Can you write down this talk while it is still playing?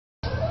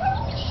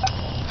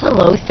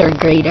Hello, third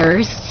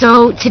graders.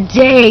 So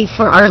today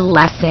for our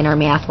lesson, our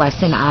math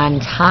lesson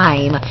on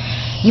time,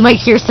 you might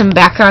hear some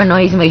background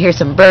noise. You might hear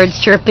some birds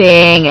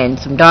chirping and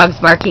some dogs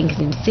barking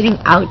because I'm sitting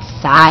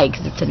outside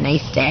because it's a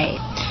nice day.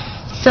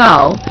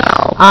 So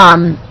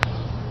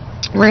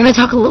we're going to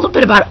talk a little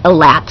bit about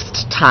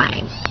elapsed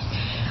time.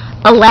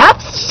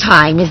 Elapsed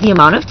time is the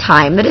amount of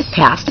time that has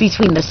passed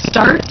between the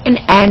start and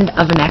end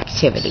of an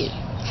activity.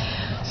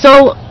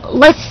 So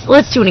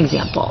let's do an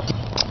example.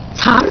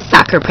 Tom's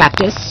soccer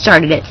practice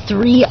started at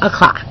 3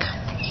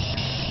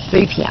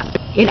 p.m.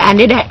 It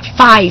ended at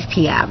 5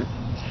 p.m.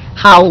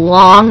 How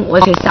long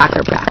was his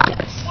soccer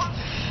practice?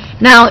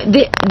 Now,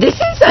 this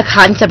is a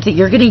concept that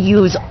you're going to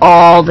use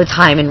all the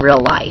time in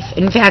real life.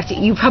 In fact,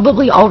 you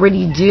probably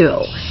already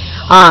do.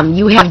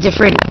 You have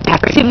different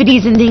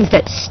activities and things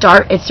that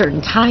start at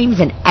certain times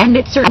and end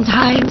at certain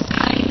times.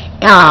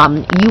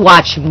 You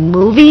watch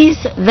movies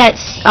that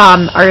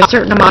are a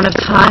certain amount of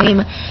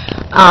time.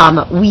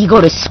 We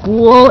go to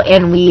school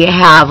and we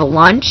have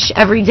lunch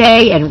every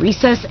day and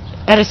recess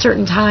at a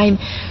certain time.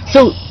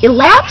 So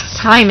elapsed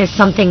time is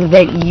something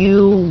that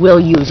you will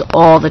use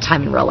all the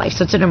time in real life.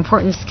 So it's an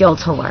important skill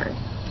to learn.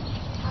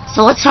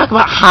 So let's talk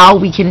about how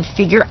we can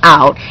figure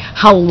out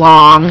how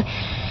long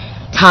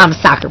Tom's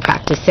soccer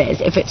practice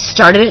is if it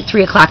started at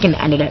 3 o'clock and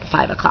ended at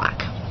 5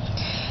 o'clock.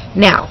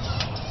 Now,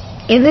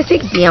 in this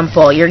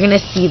example, you're going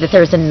to see that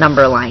there's a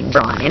number line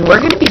drawn, and we're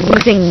going to be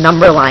using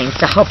number lines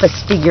to help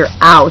us figure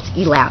out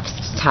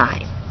elapsed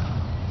time.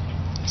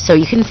 So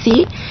you can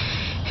see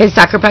his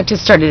soccer practice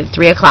started at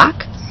 3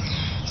 o'clock.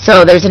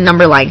 So there's a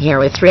number line here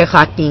with 3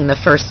 o'clock being the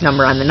first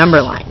number on the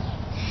number line.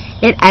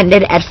 It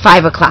ended at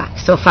 5 o'clock.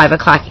 So 5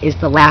 o'clock is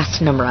the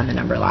last number on the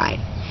number line.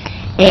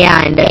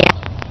 And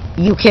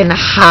you can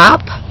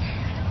hop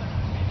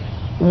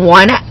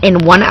in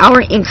 1 hour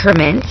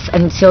increments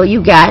until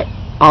you get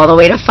all the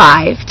way to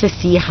 5 to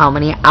see how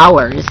many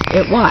hours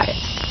it was.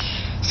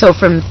 So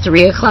from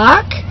 3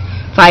 o'clock,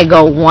 if I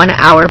go 1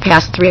 hour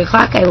past 3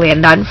 o'clock, I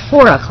land on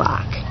 4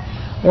 o'clock.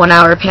 1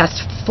 hour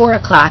past 4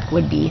 o'clock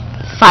would be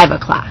 5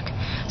 o'clock.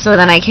 So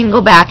then I can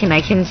go back and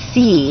I can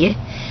see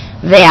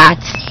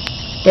that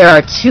there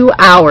are 2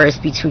 hours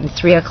between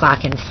 3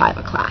 o'clock and 5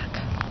 o'clock.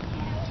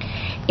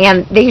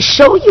 And they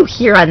show you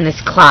here on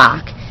this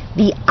clock,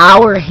 the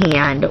hour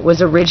hand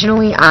was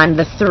originally on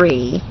the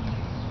 3,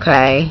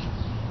 okay?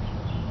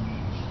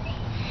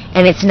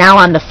 And it's now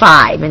on the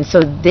 5. And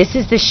so this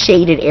is the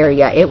shaded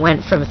area. It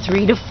went from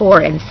 3 to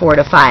 4 and 4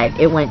 to 5.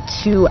 It went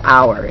 2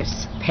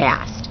 hours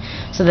past.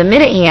 So the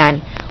minute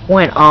hand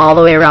went all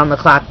the way around the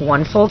clock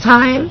 1 full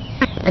time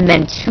and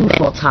then 2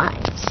 full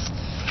times.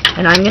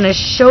 And I'm going to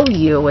show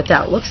you what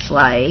that looks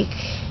like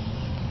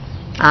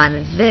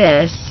on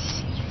this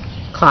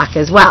clock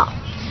as well.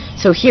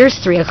 So here's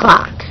 3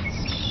 o'clock.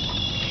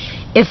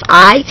 If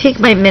I take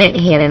my minute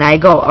hand and I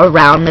go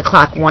around the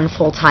clock 1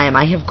 full time,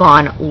 I have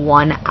gone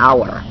 1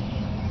 hour.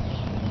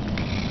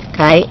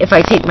 Okay? If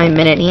I take my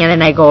minute hand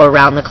and I go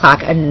around the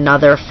clock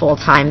another full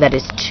time, that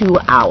is 2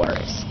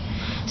 hours.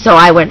 So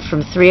I went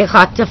from 3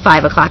 o'clock to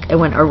 5 o'clock. I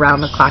went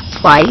around the clock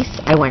twice.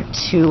 I went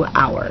 2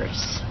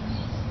 hours.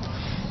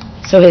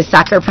 So his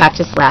soccer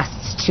practice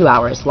lasts 2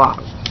 hours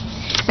long.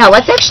 Now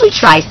let's actually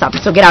try some.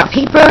 So get out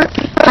paper,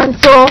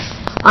 pencil,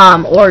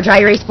 or dry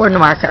erase board and a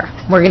marker.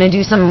 We're going to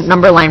do some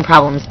number line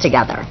problems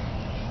together.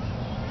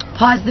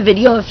 Pause the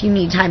video if you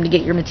need time to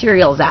get your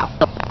materials out.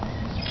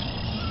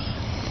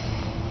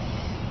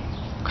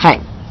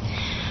 Okay.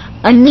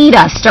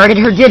 Anita started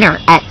her dinner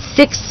at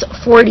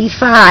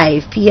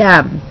 6:45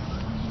 p.m.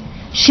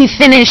 She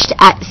finished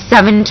at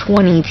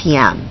 7:20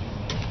 p.m.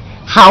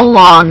 How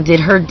long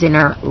did her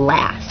dinner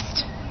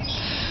last?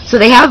 So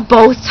they have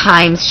both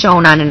times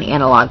shown on an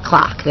analog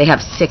clock. They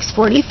have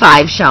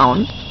 6:45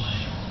 shown,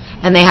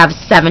 and they have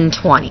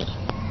 7:20.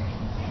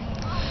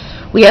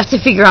 We have to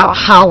figure out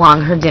how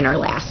long her dinner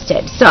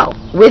lasted. So,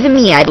 with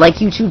me, I'd like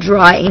you to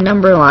draw a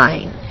number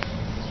line.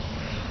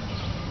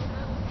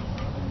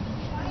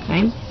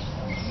 Okay?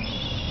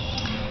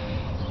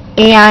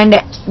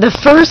 And the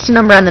first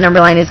number on the number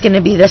line is going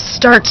to be the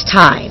start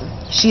time.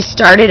 She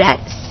started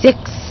at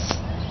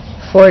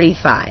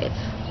 6:45.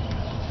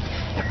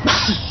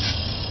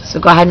 So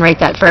go ahead and write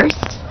that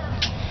first.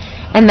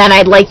 And then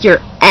I'd like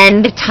your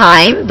end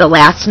time, the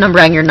last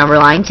number on your number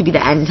line, to be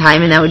the end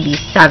time, and that would be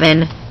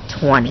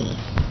 7:20.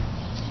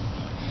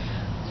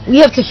 We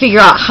have to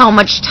figure out how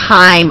much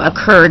time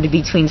occurred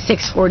between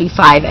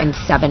 6:45 and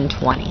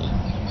 7:20.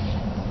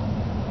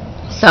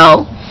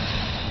 So,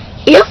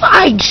 if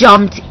I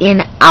jumped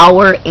in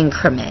hour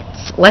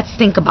increments, let's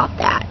think about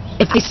that.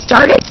 If I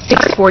start at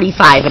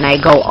 6:45 and I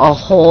go a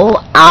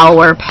whole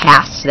hour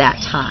past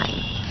that time,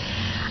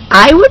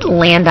 I would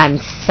land on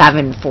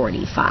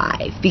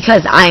 7:45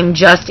 because I'm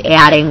just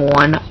adding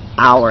 1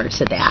 hour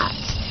to that.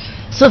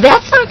 So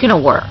that's not going to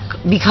work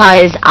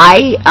because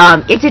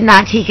it did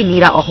not take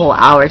Anita a whole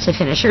hour to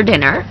finish her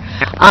dinner.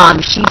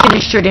 She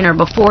finished her dinner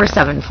before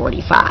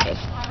 7:45.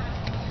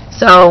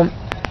 So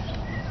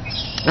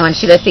I want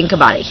you to think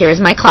about it. Here's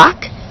my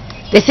clock.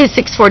 This is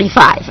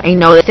 6:45. I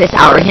know that this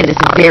hour hand is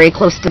very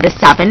close to the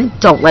 7.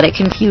 Don't let it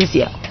confuse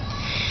you.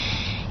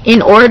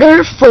 In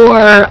order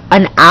for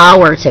an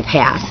hour to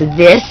pass,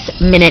 this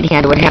minute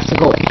hand would have to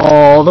go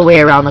all the way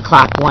around the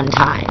clock one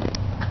time.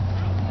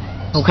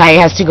 Okay,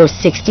 it has to go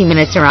 60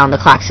 minutes around the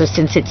clock. So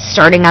since it's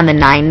starting on the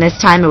 9 this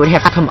time, it would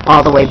have to come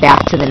all the way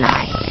back to the 9.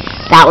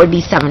 That would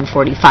be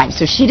 7:45.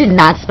 So she did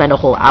not spend a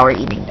whole hour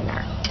eating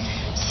dinner.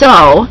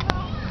 So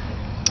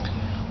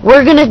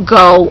we're going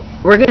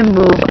to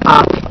move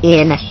up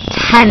in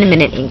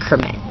 10-minute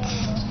increments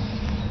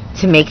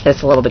to make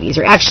this a little bit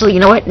easier. Actually, you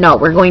know what? No,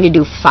 we're going to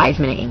do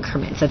 5-minute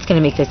increments. That's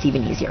going to make this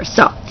even easier.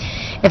 So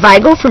if I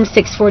go from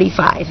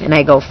 6:45 and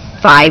I go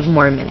 5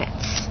 more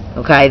minutes,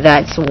 okay,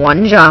 that's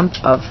one jump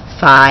of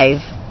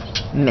 5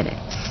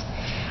 minutes.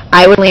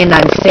 I would land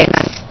on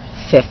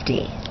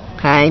 6:50,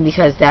 okay,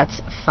 because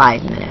that's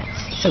 5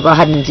 minutes. So go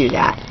ahead and do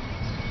that.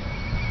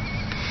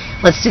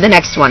 Let's do the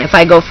next one. If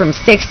I go from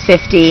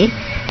 6:50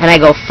 and I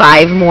go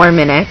 5 more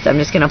minutes, I'm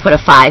just going to put a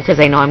 5 because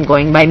I know I'm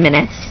going by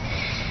minutes.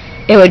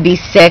 It would be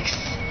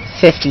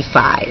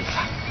 6:55.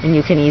 And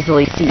you can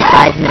easily see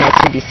 5 minutes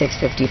would be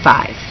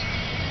 6:55.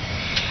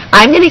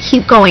 I'm going to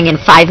keep going in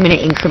 5-minute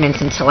increments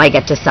until I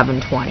get to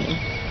 7:20.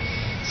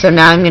 So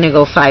now I'm going to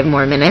go 5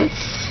 more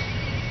minutes,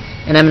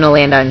 and I'm going to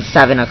land on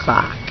 7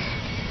 o'clock.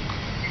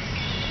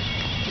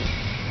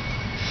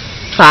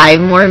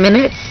 5 more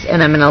minutes,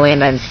 and I'm going to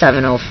land on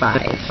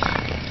 7:05.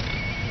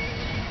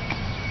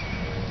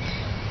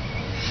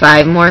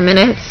 5 more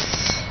minutes,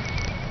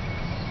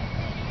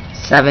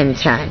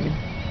 7:10.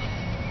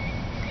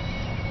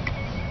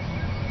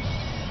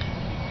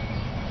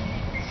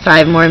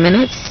 5 more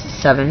minutes,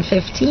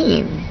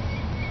 7:15.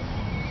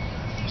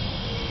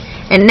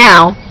 And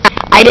now,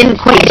 I didn't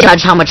quite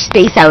judge how much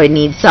space I would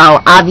need,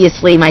 so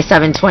obviously my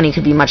 7:20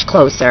 could be much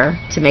closer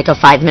to make a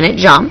 5-minute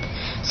jump.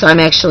 So I'm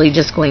actually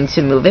just going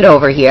to move it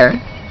over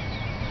here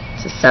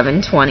to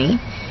 7:20.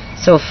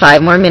 So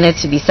 5 more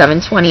minutes would be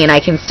 7:20, and I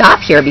can stop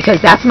here because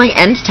that's my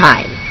end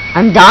time.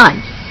 I'm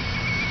done.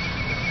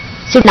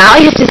 So now I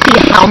have to see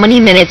how many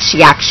minutes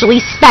she actually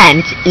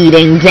spent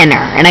eating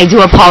dinner. And I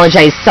do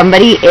apologize.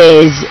 Somebody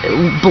is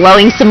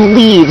blowing some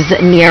leaves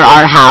near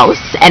our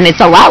house, and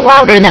it's a lot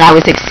louder than I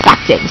was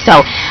expecting.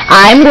 So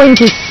I'm going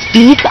to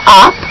speak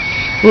up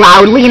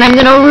loudly, and I'm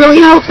going to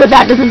really hope that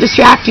that doesn't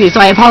distract you. So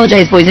I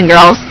apologize, boys and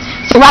girls.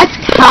 So let's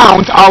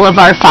count all of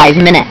our 5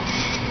 minutes.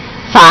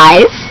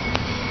 5,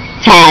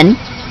 10,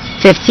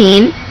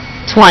 15,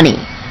 20,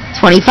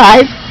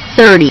 25,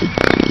 30,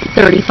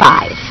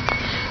 35.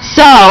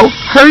 So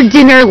her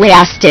dinner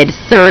lasted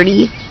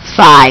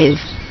 35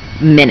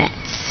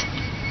 minutes.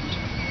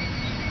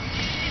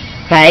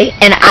 Okay,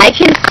 and I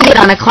can see it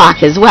on a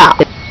clock as well.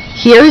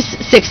 Here's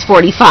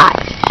 6:45.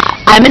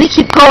 I'm going to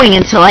keep going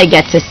until I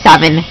get to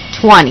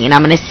 7:20, and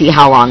I'm going to see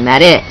how long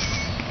that is.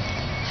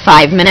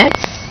 5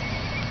 minutes,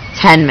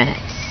 10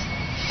 minutes,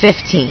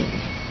 15,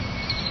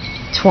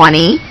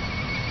 20,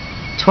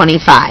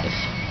 25,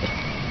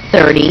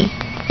 30,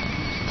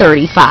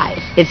 35.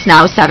 It's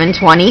now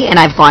 7:20, and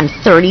I've gone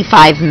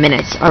 35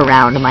 minutes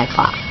around my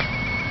clock.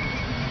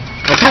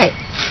 Okay,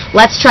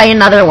 let's try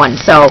another one.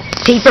 So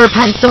paper,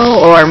 pencil,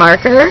 or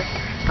marker,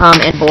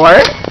 and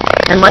board,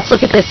 and let's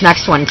look at this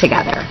next one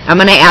together. I'm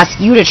going to ask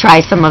you to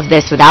try some of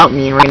this without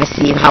me, and we're going to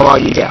see how well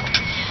you do.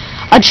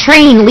 A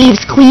train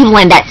leaves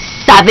Cleveland at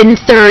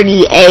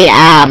 7:30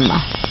 a.m.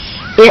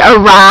 It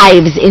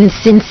arrives in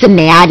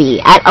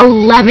Cincinnati at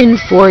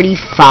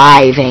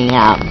 11:45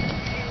 a.m.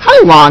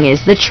 How long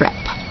is the trip?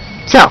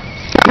 So,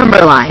 number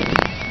line.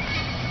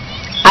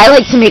 I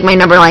like to make my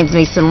number lines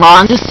nice and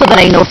long just so that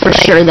I know for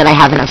sure that I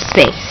have enough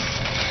space.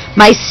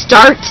 My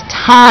start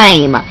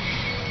time,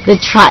 the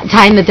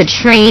time that the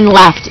train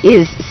left,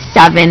 is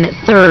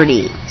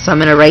 7:30. So I'm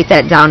going to write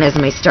that down as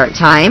my start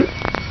time.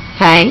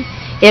 Okay?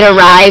 It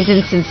arrived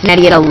in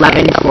Cincinnati at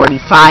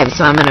 11:45,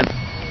 so I'm going to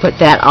put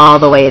that all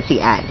the way at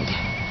the end.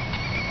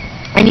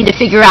 I need to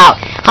figure out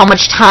how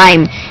much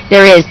time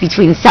there is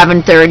between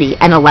 7:30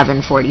 and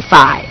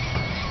 11:45.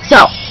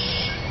 So,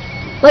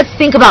 let's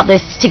think about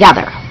this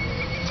together.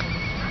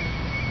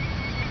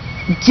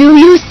 Do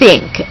you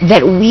think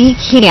that we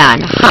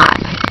can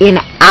hop in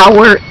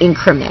hour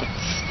increments?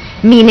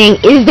 Meaning,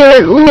 is there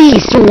at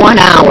least 1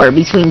 hour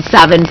between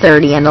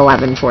 7:30 and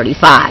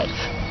 11:45?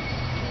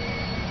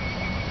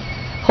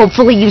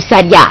 Hopefully you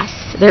said yes.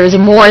 There is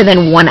more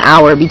than 1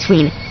 hour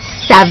between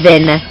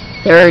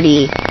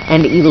 7:30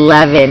 and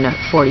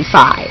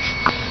 11:45.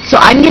 So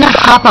I'm going to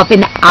hop up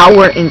in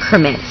hour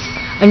increments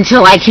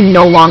until I can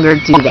no longer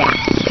do that,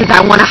 because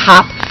I want to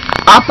hop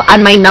up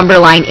on my number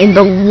line in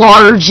the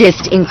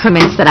largest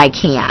increments that I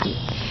can.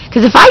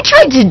 Because if I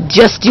tried to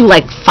just do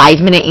like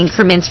 5-minute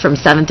increments from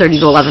 7:30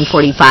 to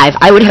 11:45,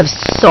 I would have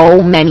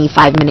so many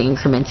 5-minute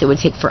increments, it would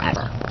take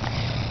forever.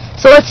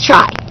 So let's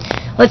try.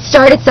 Let's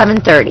start at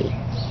 7:30.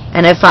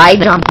 And if I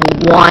jump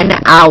 1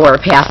 hour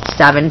past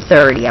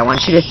 7:30, I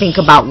want you to think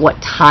about what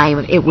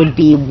time it would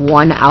be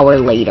 1 hour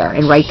later,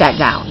 and write that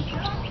down.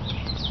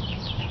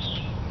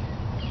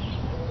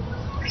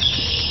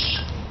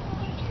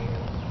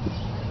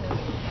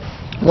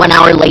 One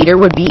hour later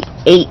would be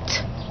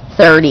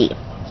 8:30.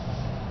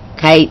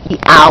 Okay, the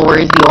hour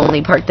is the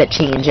only part that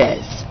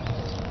changes.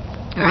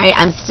 All right,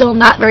 I'm still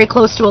not very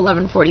close to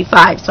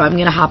 11:45, so I'm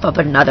going to hop up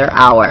another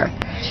hour.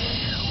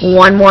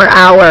 One more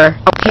hour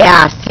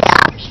past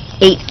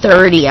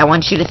 8:30. I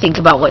want you to think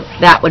about what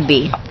that would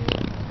be.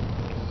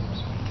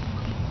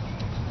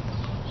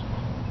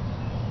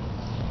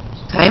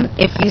 Okay,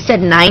 if you said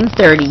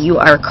 9:30, you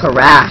are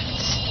correct.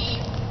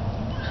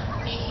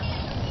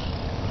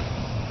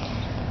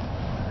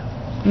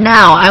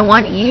 Now, I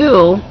want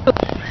you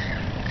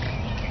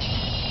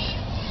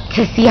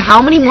to see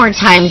how many more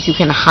times you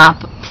can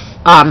hop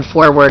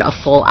forward a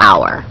full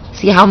hour.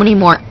 See how many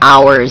more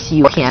hours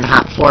you can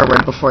hop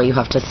forward before you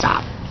have to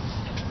stop.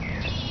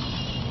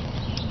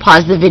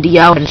 Pause the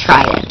video and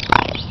try it.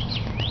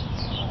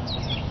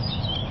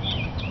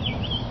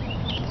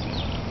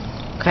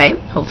 Okay,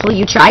 hopefully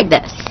you tried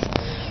this.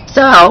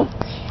 So,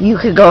 you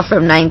could go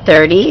from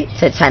 9:30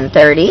 to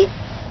 10:30.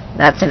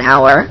 That's an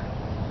hour.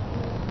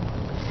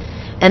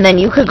 And then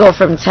you could go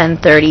from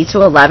 10:30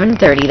 to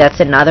 11:30. That's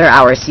another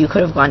hour. So you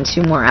could have gone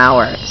 2 more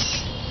hours.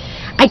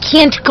 I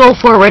can't go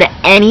forward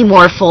any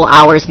more full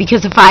hours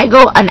because if I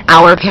go an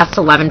hour past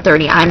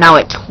 11:30, I'm now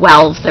at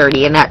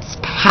 12:30, and that's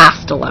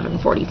past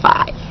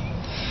 11:45.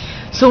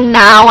 So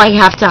now I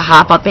have to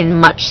hop up in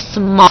much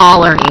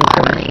smaller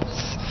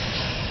increments.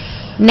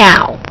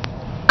 Now,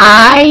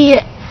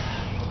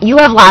 you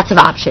have lots of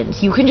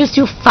options. You can just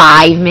do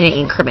 5-minute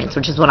increments,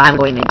 which is what I'm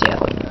going to do,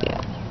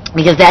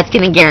 because that's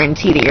going to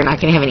guarantee that you're not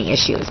going to have any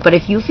issues. But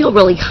if you feel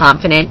really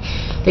confident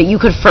that you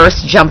could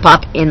first jump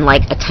up in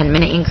like a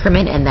 10-minute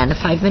increment and then a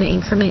 5-minute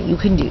increment, you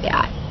can do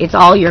that. It's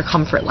all your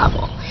comfort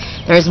level.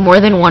 There's more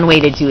than one way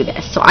to do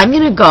this. So I'm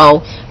going to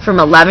go from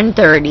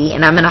 11:30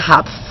 and I'm going to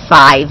hop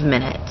 5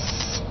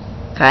 minutes.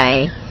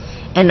 Okay?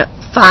 And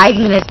 5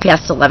 minutes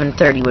past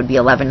 11:30 would be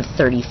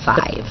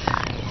 11:35.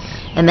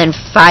 And then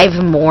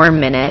 5 more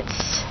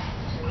minutes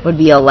would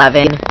be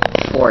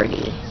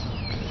 11:40.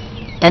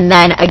 And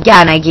then,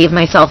 again, I gave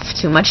myself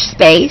too much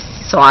space,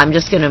 so I'm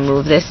just going to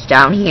move this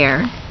down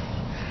here.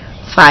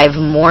 5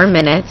 more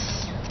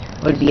minutes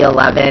would be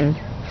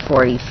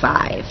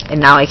 11:45. And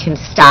now I can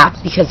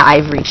stop because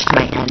I've reached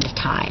my end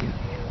time.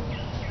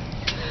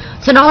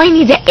 So now I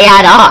need to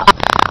add up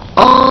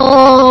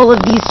all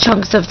of these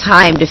chunks of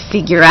time to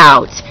figure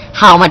out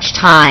how much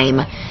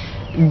time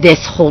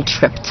this whole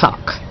trip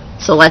took.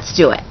 So let's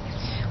do it.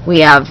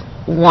 We have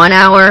 1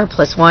 hour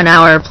plus 1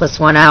 hour plus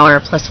 1 hour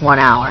plus 1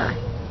 hour.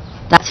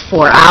 That's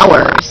 4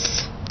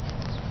 hours.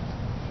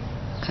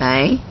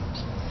 Okay?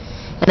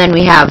 And then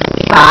we have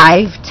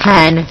 5,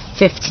 10,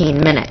 15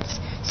 minutes.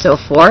 So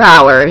 4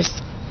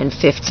 hours and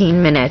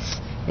 15 minutes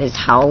is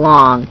how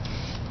long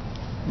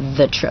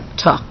the trip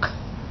took.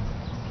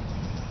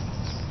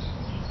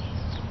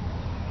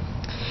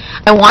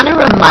 I want to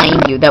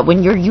remind you that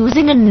when you're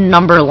using a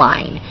number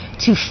line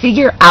to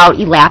figure out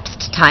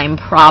elapsed time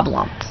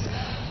problems,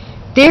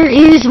 there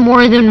is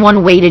more than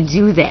one way to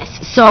do this.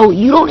 So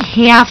you don't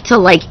have to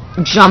like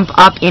jump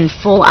up in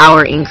full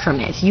hour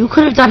increments. You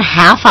could have done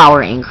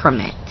half-hour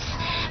increments.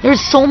 There's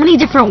so many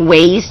different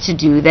ways to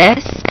do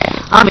this,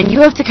 and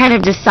you have to kind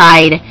of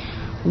decide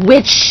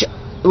which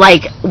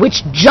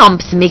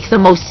jumps make the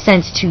most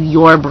sense to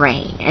your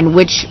brain and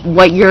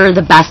what you're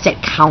the best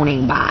at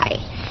counting by.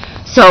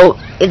 So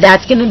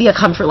that's going to be a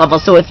comfort level.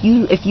 So if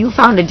you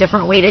found a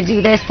different way to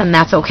do this, then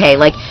that's okay.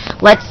 Like,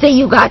 let's say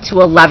you got to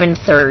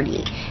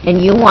 11:30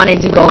 and you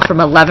wanted to go from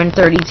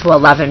 11:30 to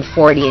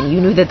 11:40, and you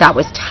knew that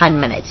was 10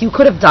 minutes. You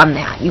could have done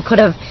that. You could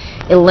have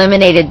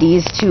eliminated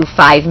these 2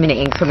 5-minute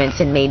increments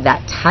and made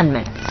that 10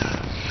 minutes,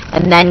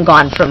 and then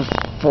gone from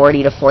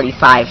 40 to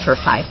 45 for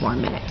 5 more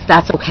minutes.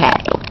 That's okay.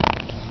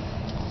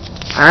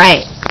 All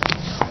right.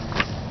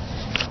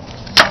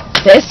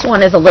 This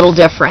one is a little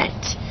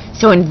different.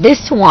 So in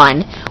this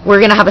one, we're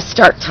going to have a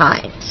start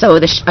time. So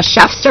a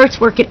chef starts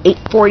work at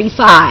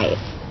 8:45.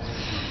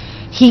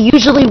 He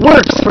usually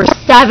works for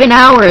 7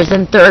 hours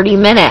and 30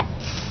 minutes.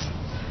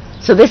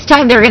 So this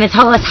time they're going to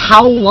tell us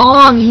how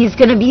long he's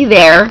going to be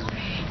there.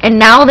 And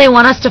now they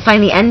want us to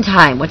find the end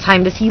time. What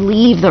time does he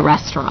leave the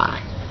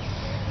restaurant?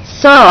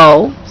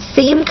 So,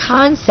 same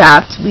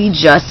concept, we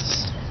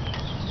just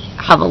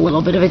have a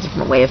little bit of a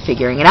different way of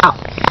figuring it out.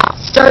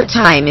 Start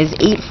time is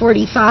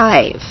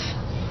 8:45.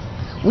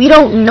 We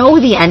don't know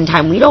the end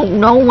time. We don't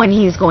know when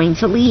he's going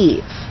to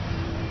leave.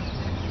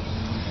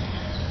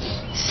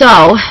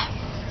 So,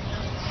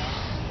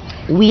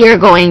 we are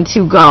going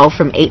to go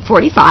from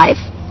 8:45,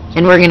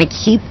 and we're going to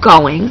keep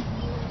going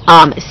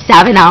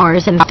 7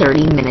 hours and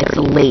 30 minutes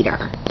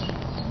later.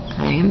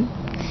 Okay?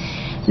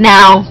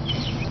 Now,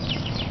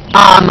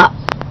 I'm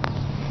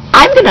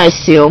going to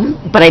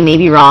assume, but I may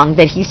be wrong,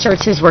 that he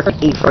starts his work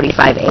at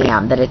 8:45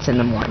 a.m., that it's in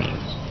the morning.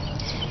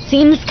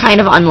 Seems kind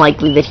of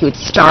unlikely that he would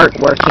start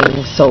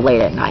working so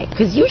late at night,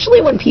 because usually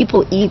when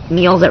people eat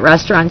meals at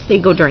restaurants, they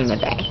go during the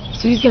day.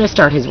 So he's going to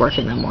start his work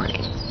in the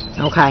morning.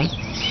 Okay?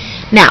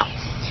 Now,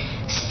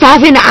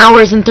 7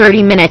 hours and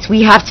 30 minutes,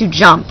 we have to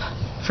jump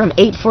from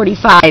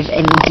 8:45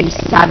 and do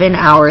 7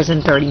 hours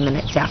and 30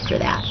 minutes after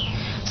that.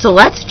 So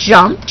let's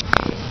jump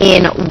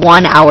in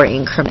 1 hour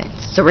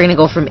increments. So we're going to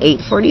go from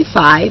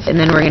 8:45, and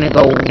then we're going to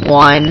go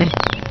 1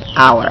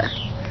 hour.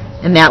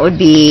 and that would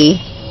be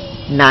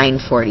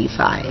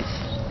 9:45.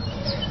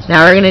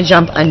 Now we're going to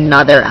jump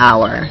another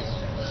hour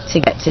to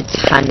get to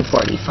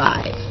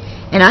 10:45.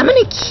 And I'm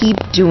going to keep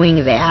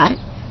doing that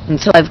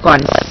until I've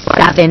gone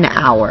 7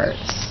 hours.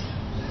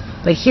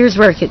 But here's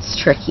where it gets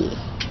tricky.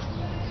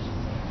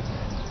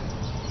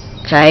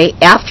 Okay,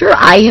 after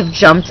I have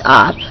jumped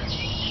up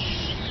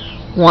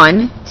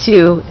 1,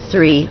 2,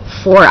 3,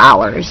 4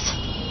 hours,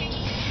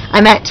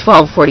 I'm at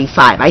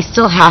 12:45. I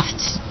still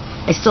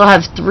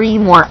have 3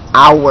 more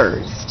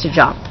hours to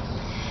jump.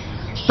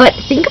 But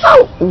think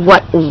about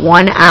what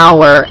 1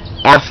 hour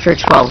after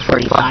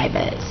 12:45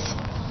 is.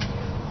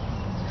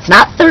 It's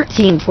not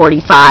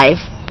 13:45.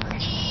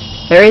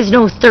 There is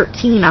no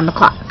 13 on the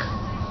clock.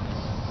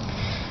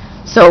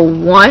 So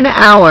 1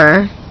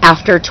 hour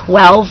after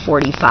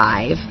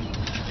 12:45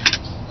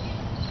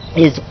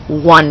 is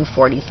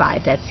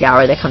 1:45. That's the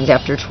hour that comes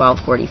after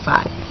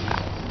 12:45.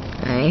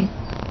 Okay?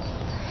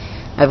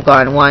 I've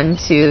gone 1,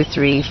 2,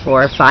 3,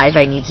 4, 5.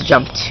 I need to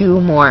jump 2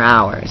 more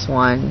hours.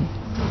 1,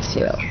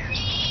 2.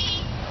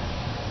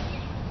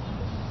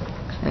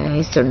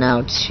 Okay, so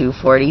now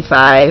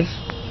 2:45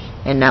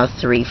 and now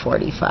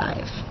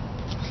 3:45.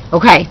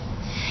 Okay,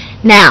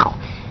 now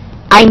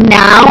I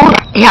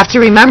have to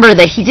remember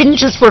that he didn't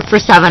just work for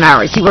 7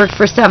 hours. He worked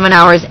for 7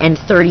 hours and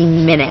 30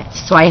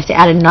 minutes. So I have to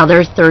add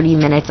another 30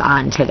 minutes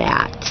onto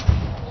that.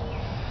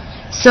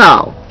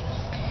 So,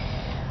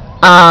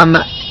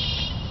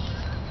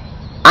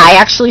 I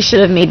actually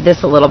should have made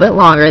this a little bit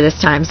longer this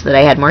time so that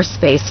I had more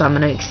space. So I'm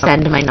going to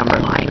extend my number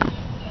line.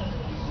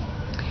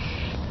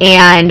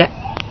 And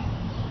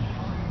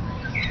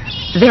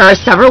there are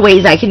several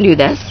ways I can do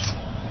this.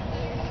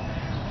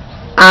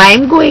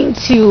 I'm going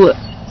to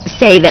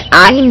say that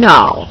I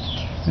know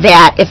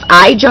that if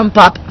I jump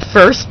up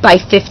first by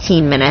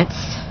 15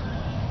 minutes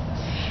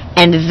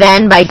and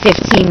then by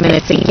 15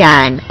 minutes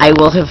again, I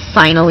will have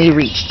finally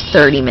reached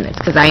 30 minutes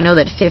because I know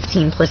that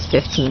 15 plus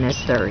 15 is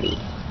 30.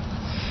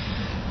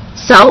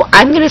 So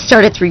I'm going to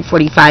start at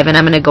 3:45 and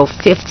I'm going to go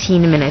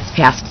 15 minutes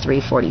past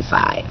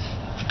 3:45.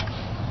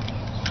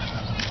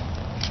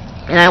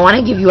 And I want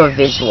to give you a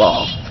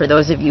visual for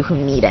those of you who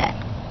need it.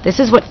 This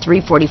is what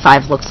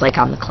 3:45 looks like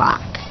on the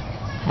clock.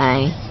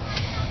 Okay?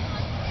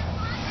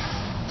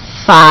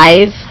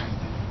 5,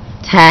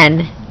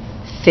 10,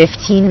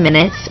 15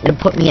 minutes would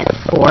put me at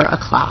 4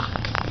 o'clock.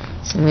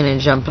 So I'm going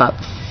to jump up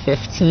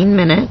 15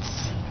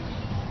 minutes,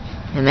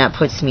 and that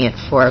puts me at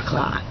 4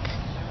 o'clock.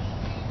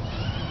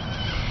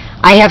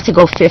 I have to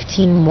go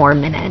 15 more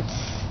minutes.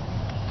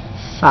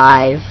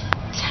 5,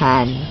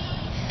 10,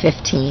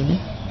 15.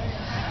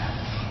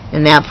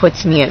 And that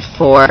puts me at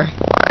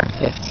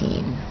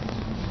 4:15.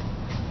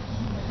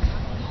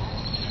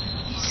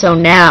 So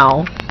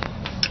now,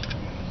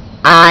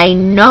 I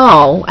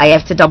know, I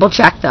have to double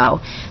check though,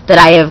 that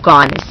I have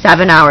gone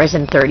 7 hours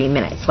and 30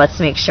 minutes. Let's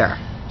make sure.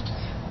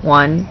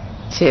 1,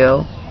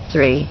 2,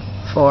 3,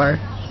 4,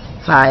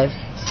 5,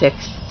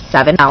 6,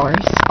 7 hours.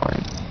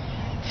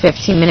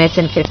 15 minutes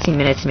and 15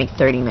 minutes make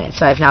 30 minutes.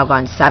 So I've now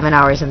gone 7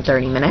 hours and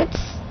 30 minutes.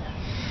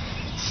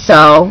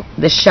 So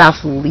the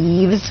chef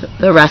leaves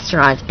the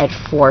restaurant at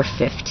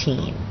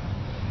 4:15.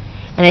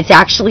 And it's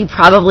actually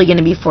probably going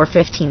to be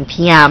 4:15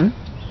 p.m.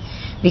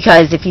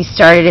 because if you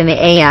started in the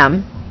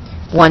a.m.,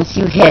 once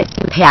you hit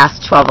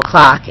past 12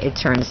 o'clock, it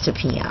turns to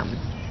p.m.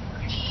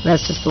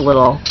 That's just a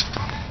little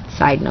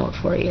side note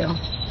for you.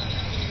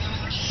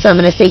 So I'm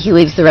going to say he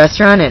leaves the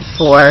restaurant at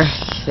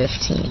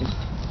 4:15.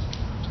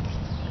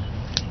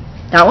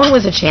 That one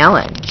was a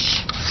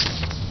challenge.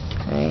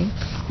 Okay.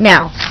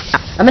 Now,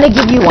 I'm going to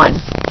give you one,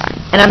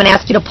 and I'm going to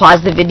ask you to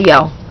pause the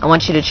video. I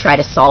want you to try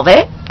to solve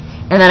it,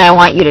 and then I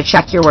want you to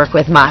check your work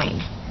with mine.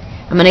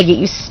 I'm going to get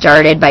you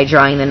started by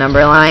drawing the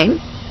number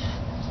line.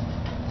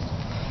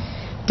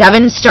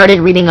 Devin started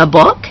reading a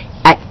book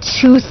at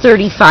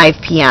 2:35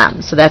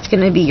 p.m., so that's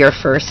going to be your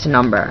first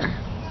number.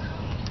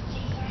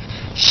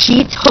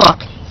 She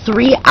took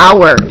 3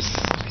 hours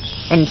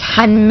and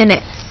 10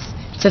 minutes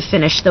to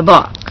finish the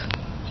book.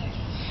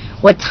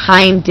 What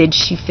time did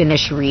she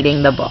finish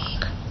reading the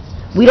book?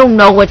 We don't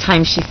know what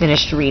time she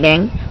finished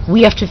reading.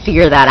 We have to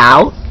figure that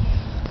out.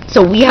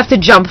 So we have to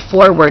jump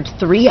forward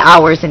 3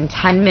 hours and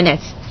 10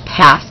 minutes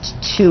past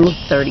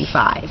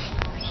 2:35.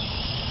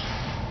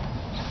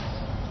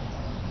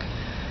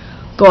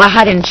 Go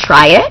ahead and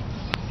try it.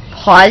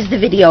 Pause the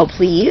video,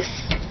 please.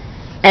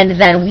 And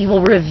then we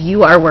will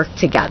review our work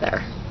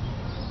together.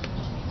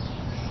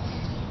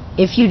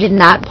 If you did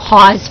not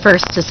pause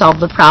first to solve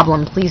the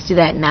problem, please do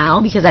that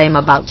now because I am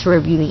about to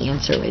review the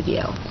answer with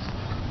you.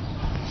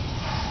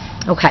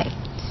 Okay,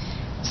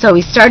 so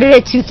we started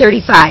at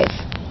 2:35.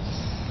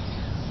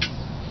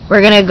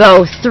 We're going to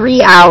go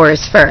 3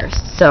 hours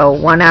first. So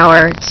 1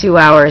 hour, 2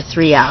 hours,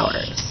 3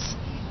 hours.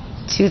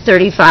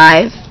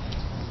 2:35.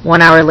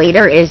 1 hour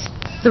later is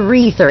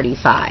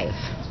 3:35.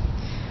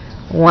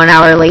 1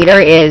 hour later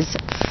is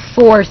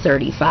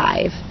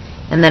 4:35.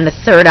 And then the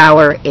third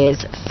hour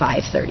is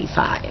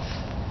 5:35.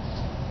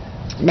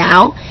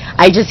 Now,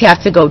 I just have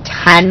to go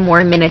 10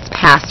 more minutes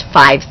past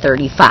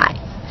 5:35.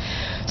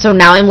 So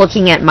now I'm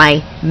looking at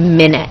my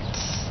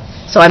minutes.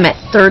 So I'm at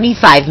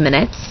 35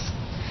 minutes.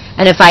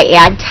 And if I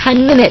add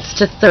 10 minutes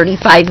to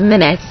 35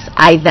 minutes,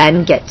 I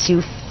then get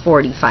to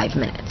 45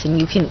 minutes. And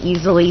you can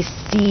easily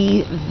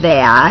see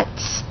that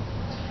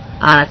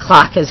on a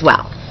clock as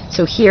well.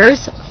 So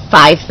here's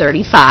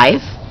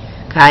 5:35.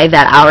 Okay,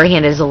 that hour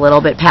hand is a little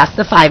bit past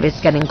the 5.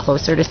 It's getting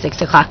closer to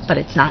 6 o'clock, but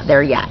it's not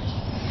there yet.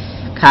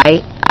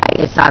 Okay,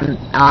 it's on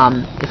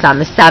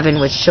the 7,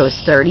 which shows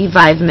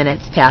 35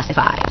 minutes past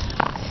 5.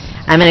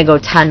 I'm going to go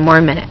 10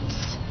 more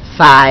minutes.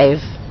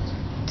 5,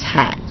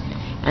 10.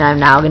 And I'm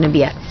now going to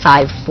be at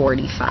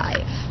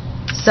 5:45.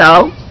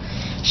 So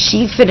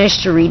she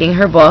finished reading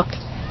her book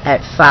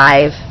at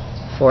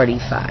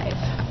 5:45.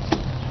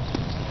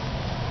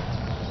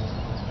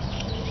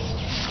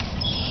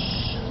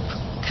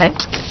 Okay,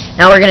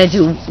 now we're going to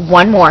do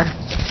one more.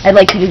 I'd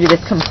like you to do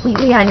this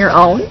completely on your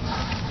own.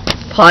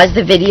 Pause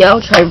the video,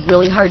 try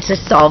really hard to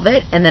solve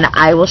it, and then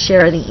I will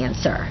share the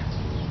answer.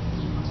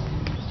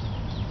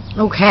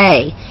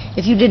 Okay,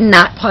 if you did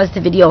not pause the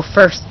video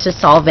first to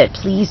solve it,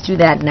 please do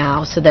that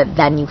now so that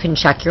then you can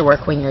check your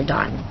work when you're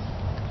done.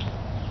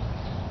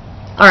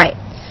 Alright,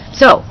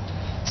 so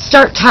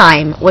start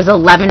time was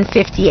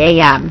 11:50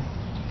 a.m.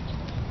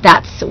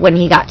 That's when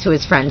he got to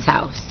his friend's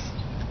house.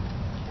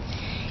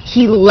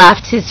 He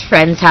left his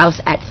friend's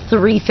house at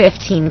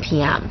 3:15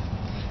 p.m.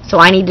 So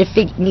I needed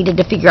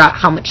to figure out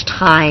how much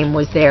time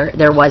was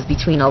there was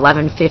between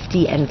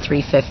 11:50 and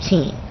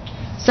 3:15.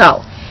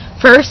 So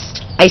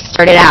first I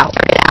started out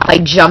by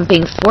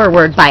jumping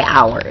forward by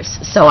hours.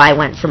 So I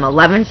went from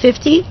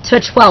 11:50 to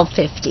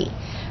 12:50,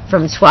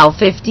 from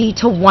 12:50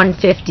 to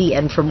 1:50,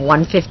 and from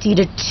 1:50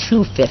 to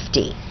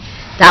 2:50.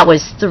 That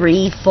was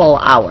 3 full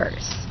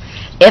hours.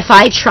 If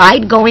I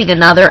tried going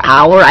another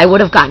hour, I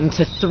would have gotten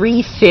to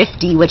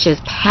 3:50, which is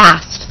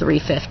past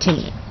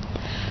 3:15.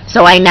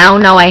 So I now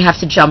know I have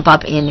to jump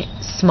up in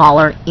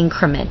smaller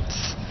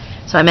increments.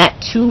 So I'm at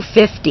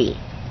 2:50.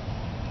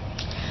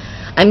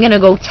 I'm going to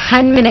go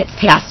 10 minutes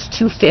past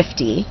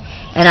 2:50,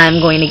 and I'm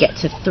going to get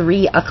to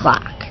 3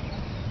 o'clock.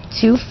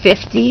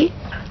 2:50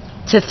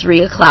 to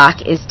 3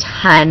 o'clock is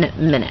 10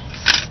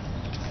 minutes.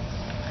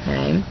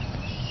 Okay.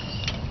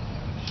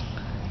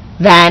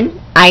 Then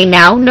I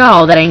now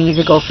know that I need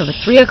to go from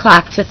 3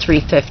 o'clock to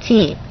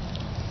 3:15.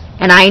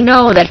 And I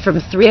know that from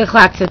 3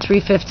 o'clock to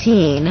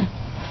 3:15,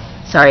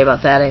 sorry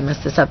about that, I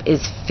messed this up,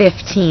 is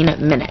 15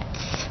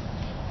 minutes.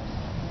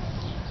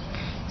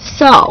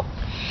 So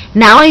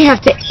now I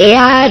have to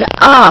add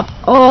up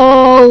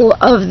all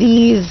of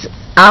these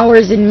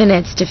hours and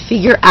minutes to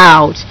figure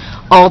out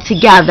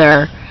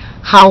altogether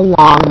how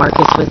long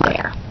Marcus was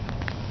there.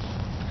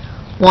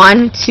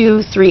 1,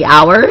 2, 3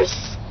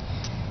 hours,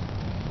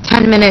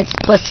 10 minutes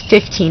plus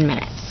 15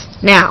 minutes.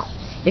 Now,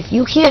 if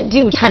you can't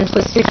do 10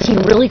 plus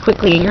 15 really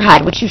quickly in your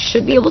head, which you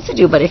should be able to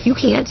do, but if you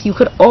can't, you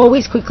could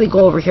always quickly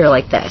go over here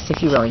like this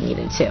if you really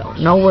needed to.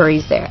 No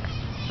worries there,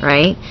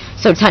 right?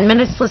 So 10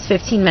 minutes plus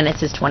 15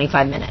 minutes is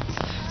 25 minutes.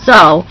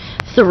 So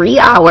 3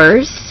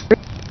 hours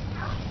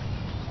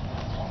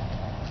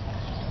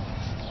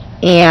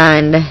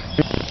and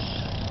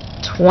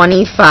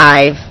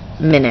 25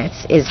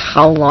 minutes is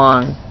how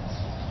long,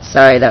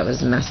 sorry that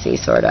was messy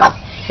sort of,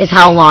 is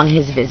how long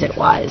his visit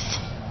was.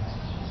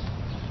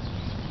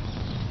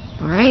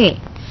 Alright,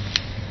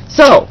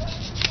 so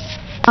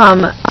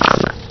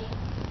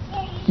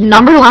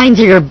number lines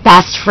are your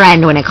best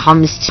friend when it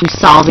comes to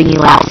solving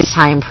elapsed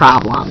time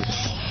problems.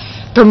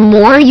 The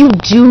more you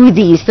do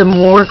these, the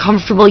more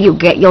comfortable you'll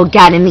get,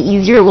 and the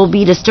easier it will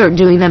be to start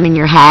doing them in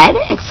your head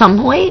at some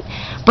point.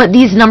 But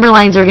these number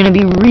lines are going to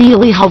be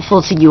really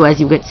helpful to you as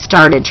you get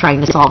started trying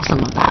to solve some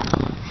of them.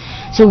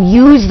 So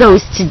use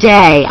those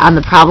today on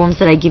the problems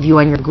that I give you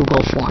on your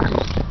Google form.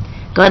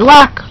 Good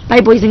luck.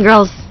 Bye, boys and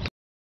girls.